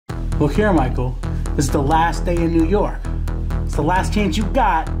Look here, Michael. This is the last day in New York. It's the last chance you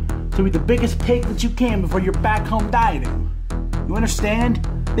got to eat the biggest pig that you can before you're back home dieting. You understand?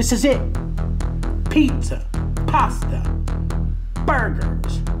 This is it. Pizza, pasta,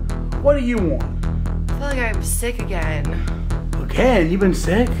 burgers. What do you want? I feel like I'm sick again. Again? You've been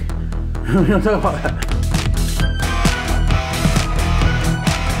sick? We don't talk about that.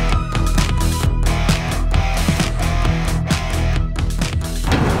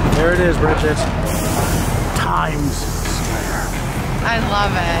 There it is, Bridgette. Times Square. I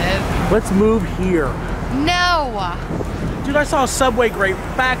love it. Let's move here. No! Dude, I saw a Subway grate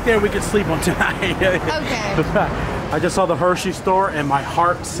back there we could sleep on tonight. Okay. I just saw the Hershey store and my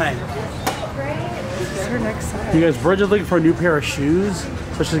heart sank. Your next time. You guys, Bridgette's looking for a new pair of shoes,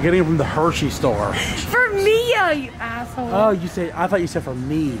 so she's getting them from the Hershey store. For me, you asshole. Oh, you said, I thought you said for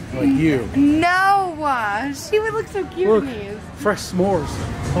me, like you. No! She would look so cute Look, in these. fresh s'mores.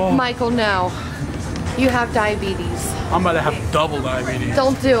 Oh. Michael, no. You have diabetes. I'm about to have double diabetes.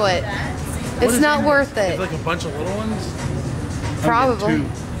 Don't do it. It's not worth it. It's like a bunch of little ones? Probably.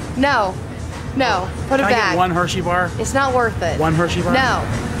 No. No. Put it Can I back. get one Hershey bar? It's not worth it. One Hershey bar? No.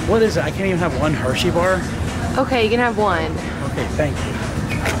 What is it? I can't even have one Hershey bar? Okay, you can have one. Okay, thank you.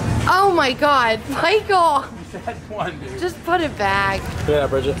 Oh my god, Michael! You said one, dude. Just put it back. Yeah,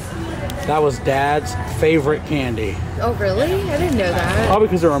 Bridget. That was Dad's favorite candy. Oh really? I didn't know that. Probably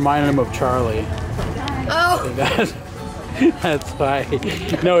because it reminded him of Charlie. Oh! That's why.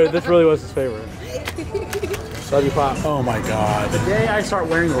 No, this really was his favorite. Love you, Pop. Oh my God. The day I start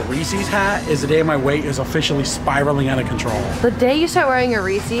wearing a Reese's hat is the day my weight is officially spiraling out of control. The day you start wearing a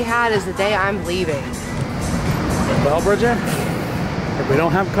Reese's hat is the day I'm leaving. Well, Bridget, if we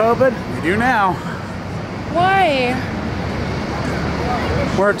don't have COVID, we do now. Why?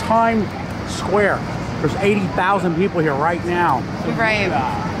 We're at Times Square. There's 80,000 people here right now. Right.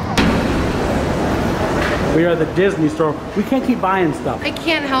 We are at the Disney store. We can't keep buying stuff. I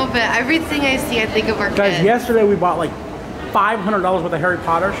can't help it. Everything I see, I think of our Guys, kids. yesterday we bought like $500 worth of Harry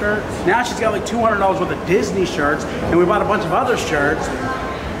Potter shirts. Now she's got like $200 worth of Disney shirts, and we bought a bunch of other shirts.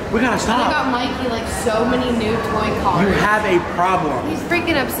 We gotta I stop. got Mikey like so many new toy cars. You have a problem. He's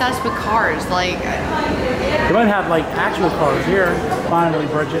freaking obsessed with cars. Like, You might have like actual cars here. Finally,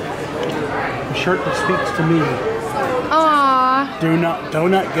 Bridget. A shirt that speaks to me. aww. Do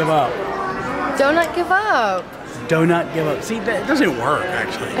not give up. Do not give up. Do not give up. See, that doesn't work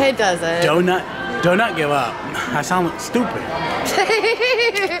actually. It doesn't. Do not give up. I sound like stupid.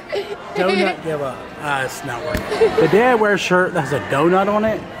 Do not give up. It's not working. The day I wear a shirt that has a donut on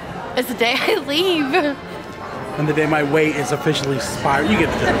it, It's the day I leave. and the day my weight is officially spiraling. You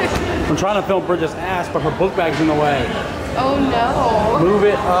get the joke. I'm trying to film Bridget's ass, but her book bag's in the way. Oh no. Move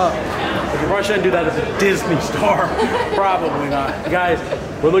it up. You probably shouldn't do that at the Disney store. Probably not. Guys,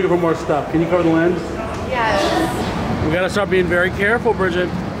 we're looking for more stuff. Can you cover the lens? Yes. We gotta start being very careful, Bridget.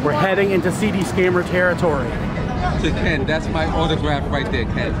 We're heading into CD scammer territory. To Ken, that's my autograph right there,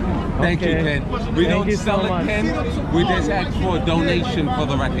 Ken. Thank you, Ken. We Thank you don't sell so it, much. Ken. We just ask for a donation for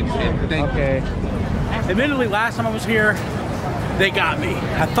the record, Ken. Thank you. Okay. Admittedly, last time I was here, they got me.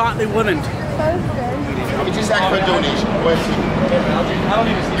 I thought they wouldn't. We just asked for a donation. I don't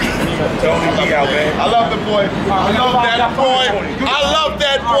even see I love the boy. I love that boy. I love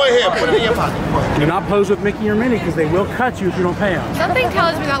that boy here. Put it in your pocket. Do not pose with Mickey or Minnie because they will cut you if you don't pay them. Something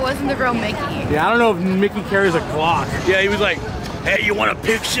tells me that wasn't the real Mickey. Yeah, I don't know if Mickey carries a Glock. Yeah, he was like, hey, you want a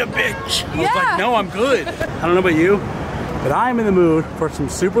picture, bitch? I was like, no, I'm good. I don't know about you, but I'm in the mood for some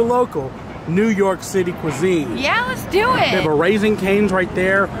super local New York City cuisine. Yeah, let's do They have it. a Raising Cane's right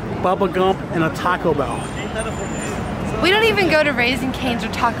there, Bubba Gump, and a Taco Bell. We don't even go to Raising Cane's or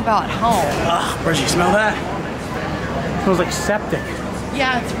Taco Bell at home. Ugh, Bridget, you smell that? It smells like septic.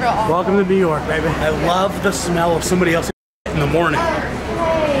 Yeah, it's real awful. Welcome to New York, baby. I love the smell of somebody else in the morning.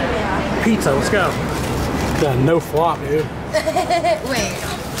 Pizza, let's go. Yeah, no flop, dude. Wait.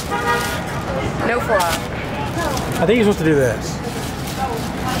 No flop. I think you're supposed to do this.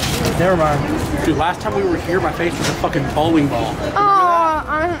 Never mind. Dude, last time we were here, my face was a fucking bowling ball.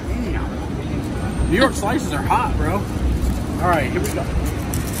 Oh, New York slices are hot, bro. All right, here we go.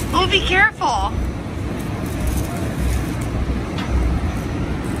 oh, be careful.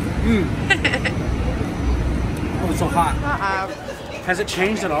 Oh, it's so hot. Uh-oh. Has it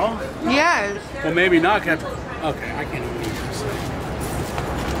changed at all? Yes. Well, maybe not. Okay, I can't even eat this.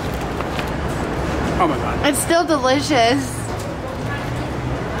 Oh my God. It's still delicious.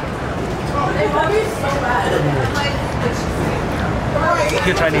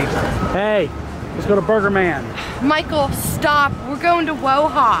 Get Chinese. Hey, let's go to Burger Man. Michael, stop. We're going to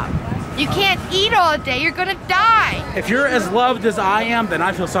Wohop. You can't eat all day. You're gonna die. If you're as loved as I am, then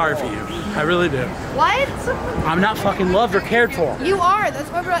I feel sorry for you. I really do. What? I'm not fucking loved or cared for. You are. That's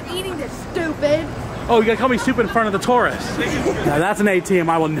why we're not eating this, stupid. Oh, you gotta call me stupid in front of the tourists. Now that's an ATM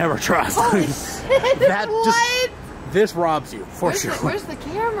I will never trust. Holy shit, what? This robs you, for sure. Where's the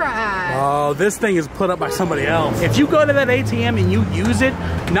camera at? Oh, this thing is put up by somebody else. If you go to that ATM and you use it,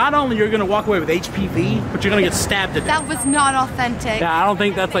 not only you're gonna walk away with HPV, but you're gonna get stabbed to death. That was not authentic. Yeah, I don't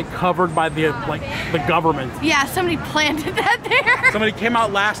think that's like covered by the government. Yeah, somebody planted that there. Somebody came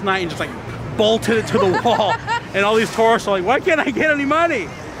out last night and just like bolted it to the wall, and all these tourists are like, why can't I get any money?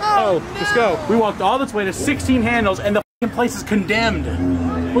 Oh, no. Let's go. We walked all this way to 16 handles, and the fucking place is condemned.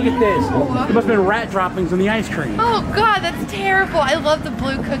 Look at this. There must have been rat droppings in the ice cream. Oh God, that's terrible. I love the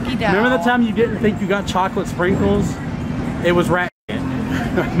blue cookie dough. Remember the time you didn't think you got chocolate sprinkles? It was rat shit.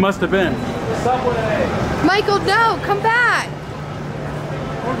 It must have been. Subway. Michael, no, come back.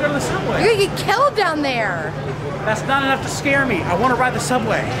 We're going to the subway. You're gonna get killed down there. That's not enough to scare me. I want to ride the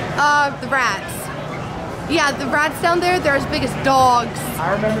subway. The rats. Yeah, the rats down there, they're as big as dogs.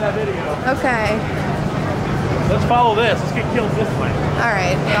 I remember that video. Okay. Let's follow this. Let's get killed this way. All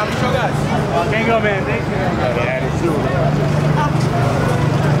right. Show guys. Can't go, man. Thank you.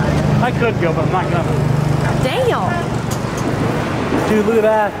 I could go, but I'm not gonna. Damn. Dude, look at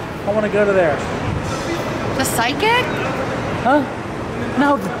that. I want to go to there. The psychic? Huh?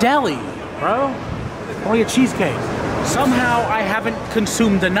 No, the deli, bro. I want to get cheesecake. Somehow I haven't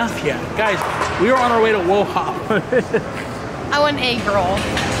consumed enough yet. Guys, we are on our way to Wohop. I want an egg roll.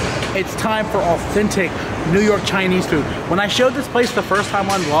 It's time for authentic New York Chinese food. When I showed this place the first time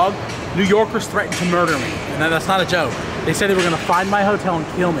on vlog, New Yorkers threatened to murder me. And that's not a joke. They said they were gonna find my hotel and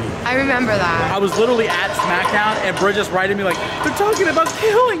kill me. I remember that. I was literally at SmackDown and Bridgette's writing me like, they're talking about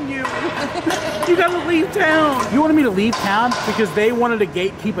killing you. You gotta leave town. You wanted me to leave town because they wanted to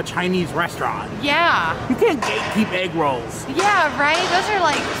gatekeep a Chinese restaurant. Yeah. You can't gatekeep egg rolls. Yeah, right? Those are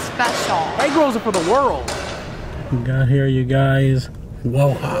like special. Egg rolls are for the world. We got here, you guys.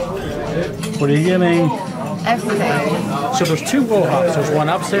 Wohop. What are you getting? Everything. So there's two Wohops. There's one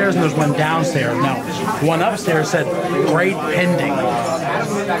upstairs and there's one downstairs. No, one upstairs said great pending.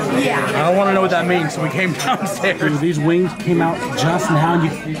 Yeah. I don't want to know what that means, so we came downstairs. Dude, these wings came out just now. And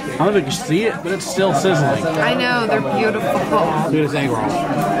I don't know if you can see it, but it's still sizzling. I know, they're beautiful. Look at this egg roll.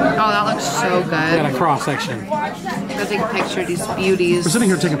 Oh, that looks so good. I got a cross section. Go take a picture of these beauties. We're sitting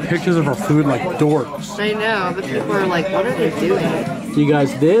here taking pictures of our food like dorks. I know, but people are like, what are they doing? You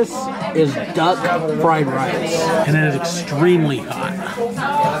guys, this is duck fried rice, and it is extremely hot.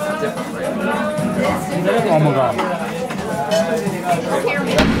 Oh my god.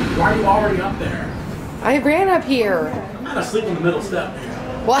 Why are you already up there? I ran up here. I'm gonna sleep in the middle step.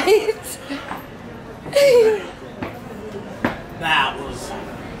 What? That was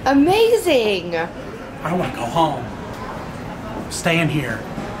amazing. I don't want to go home. I'm staying here.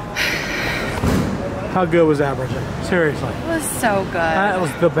 How good was that, Bridget? Seriously. It was so good. That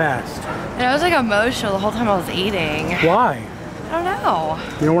was the best. And I was like emotional the whole time I was eating. Why? I don't know.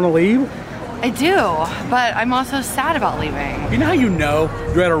 You don't want to leave? I do, but I'm also sad about leaving. You know how you know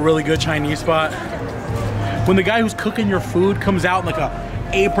you're at a really good Chinese spot? When the guy who's cooking your food comes out in like a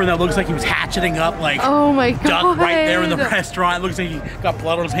apron that looks like he was hatcheting up like oh my god, duck right there in the restaurant. It looks like he got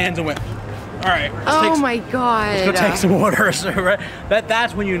blood on his hands and went, all right, oh my god. Let's go take some water. So, right?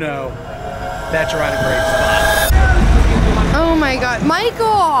 That's when you know that you're at a great spot. Oh my god,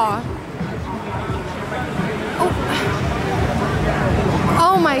 Michael!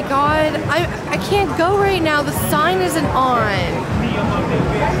 Oh my god, I can't go right now. The sign isn't on.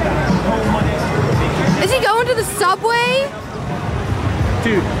 Is he going to the subway?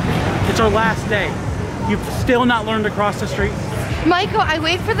 Dude, it's our last day. You've still not learned to cross the street? Michael, I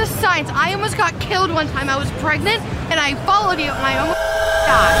wait for the signs. I almost got killed one time. I was pregnant and I followed you and I almost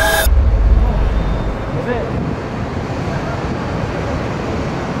died. That's it.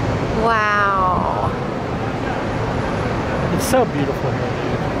 Wow. It's so beautiful here,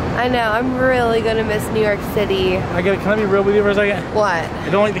 dude. I know, I'm really gonna miss New York City. Can I be real with you for a second? What? I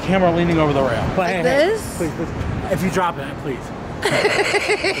don't like the camera leaning over the rail. But Like this? Please. If you drop it, please.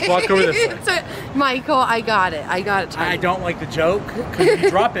 Just walk over this way. So, Michael, I got it. I got it. I don't like the joke, because if you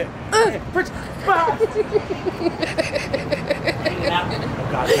drop it. Oh,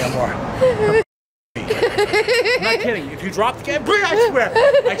 goddamn more. I'm not kidding. If you drop the camera,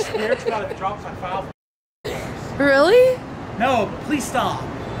 I swear to God, if it drops, I file. Really? No, please stop.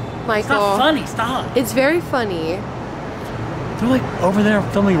 Michael. It's not funny, stop. It's very funny. They're like over there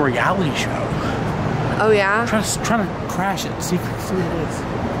filming a reality show. Oh yeah? Trying to crash it, see what it is.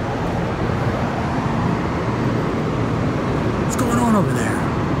 What's going on over there?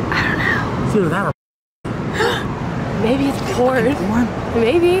 I don't know. It's either that or 4th. One?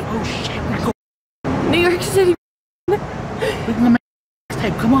 Maybe. Oh shit, we go. New York City. We can make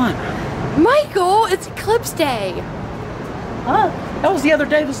tape. Come on. Michael, it's Eclipse Day. Huh? That was the other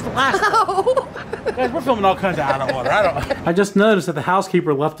day. This is the last. Oh. Guys, we're filming all kinds of out of order. I just noticed that the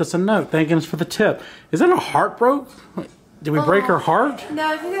housekeeper left us a note thanking us for the tip. Is that a heart broke? Did we break her heart? No,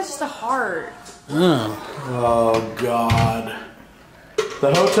 I think that's just a heart. Oh God.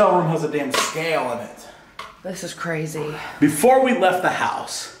 The hotel room has a damn scale in it. This is crazy. Before we left the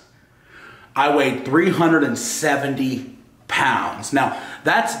house, I weighed 370 pounds. Now,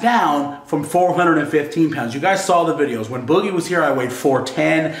 that's down from 415 pounds. You guys saw the videos. When Boogie was here, I weighed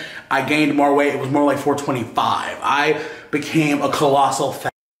 410. I gained more weight. It was more like 425. I became a colossal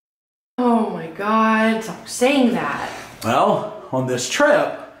fat. Oh my God, stop saying that. Well, on this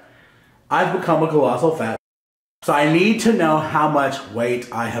trip, I've become a colossal fat. So I need to know how much weight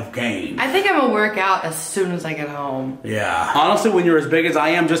I have gained. I think I'm gonna work out as soon as I get home. Yeah. Honestly, when you're as big as I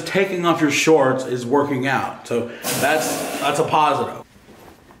am, just taking off your shorts is working out. So that's a positive.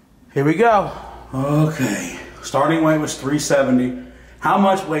 Here we go. Okay. Starting weight was 370. How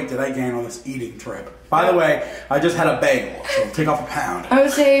much weight did I gain on this eating trip? By the way, I just had a bagel, so take off a pound. I would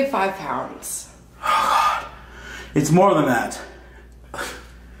say 5 pounds. Oh God. It's more than that.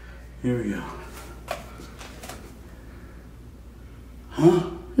 Here we go. Huh?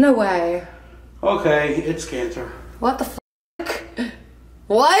 No way. Okay, it's cancer. What the fuck?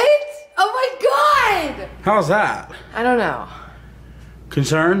 What? Oh my God! How's that? I don't know.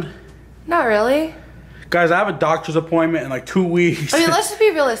 Concerned? Not really. Guys, I have a doctor's appointment in like 2 weeks. I mean, let's just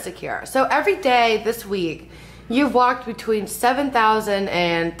be realistic here. So every day this week, you've walked between 7,000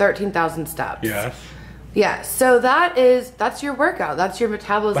 and 13,000 steps. Yes. Yeah, so that's your workout. That's your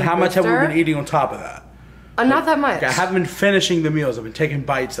metabolism. But how much have we booster. been eating on top of that? Not that much. Okay, I haven't been finishing the meals. I've been taking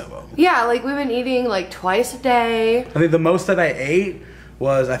bites of them. Yeah, like we've been eating like twice a day. I think the most that I ate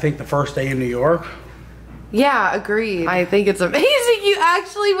was, I think, the first day in New York. Yeah, agreed. I think it's amazing you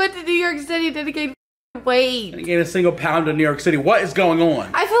actually went to New York City to gain weight. I didn't gain a single pound in New York City. What is going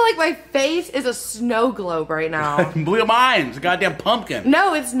on? I feel like my face is a snow globe right now. Blue mine's a goddamn pumpkin.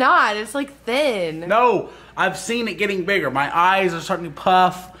 No, it's not. It's like thin. No, I've seen it getting bigger. My eyes are starting to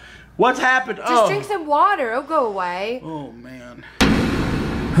puff. What's happened? Just drink some water. It'll go away. Oh, man.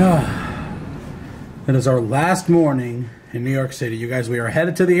 It is our last morning in New York City. You guys, we are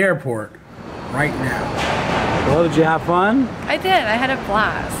headed to the airport right now. Well, did you have fun? I did. I had a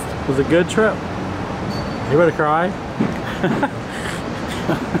blast. It was a good trip. You better cry.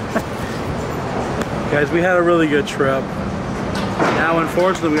 Guys, we had a really good trip. Now,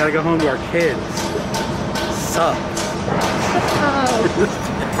 unfortunately, we gotta go home to our kids. Sucks. Oh.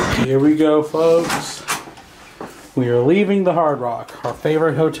 Here we go, folks. We are leaving the Hard Rock, our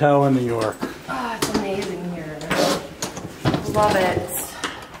favorite hotel in New York. Oh, it's amazing here. Love it.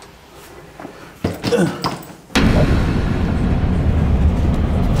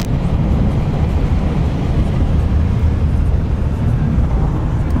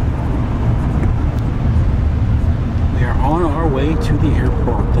 We are on our way to the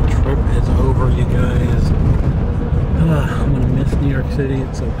airport. The trip is over, you guys. I'm gonna miss New York City.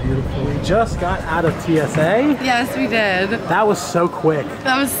 It's so beautiful. We just got out of TSA. Yes, we did. That was so quick.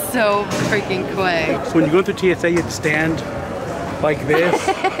 That was so freaking quick. So when you go through TSA, you have to stand like this,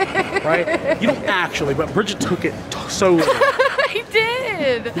 right? You don't actually, but Bridget took it so late. I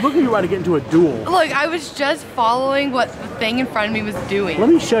did. Look at you about to get into a duel. Look, I was just following what the thing in front of me was doing. Let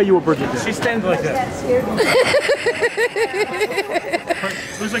me show you what Bridget did. She stands like this. It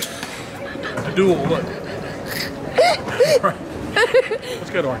was like a duel, look. Right.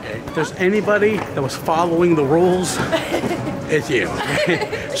 Let's go to our gate. If there's anybody that was following the rules, it's you.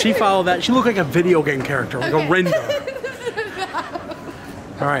 She followed that. She looked like a video game character, like a render.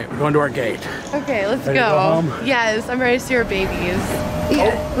 All right, we're going to our gate. Okay, let's Ready to go home? Yes, I'm ready to see our babies.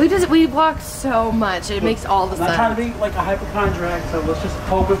 Yeah, we walk so much. It makes all the I'm not trying sense. to be like a hypochondriac, so let's just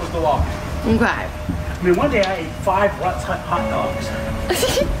hope it was the walk. Okay. I mean, one day I ate 5 Ruts hot dogs.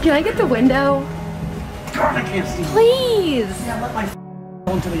 Can I get the window? God, I can't see. Please. Yeah, let my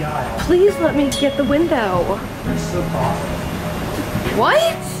go into the aisle. Please let me get the window. That's so awesome.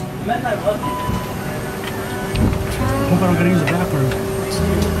 What? Man, I love you. Hope I don't gotta use the bathroom.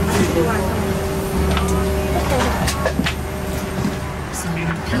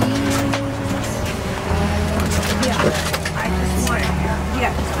 I just want you.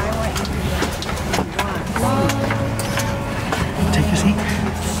 Yes, I want you. Take your seat.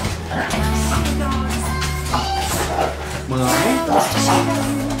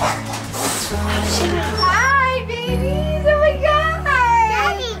 Hi, babies. Oh my God.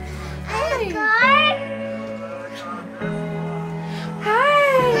 Daddy, Hi.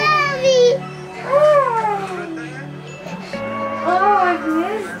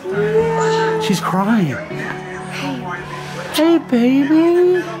 She's crying. Hey,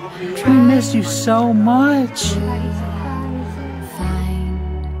 baby. We miss you so much.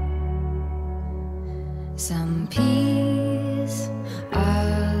 Some people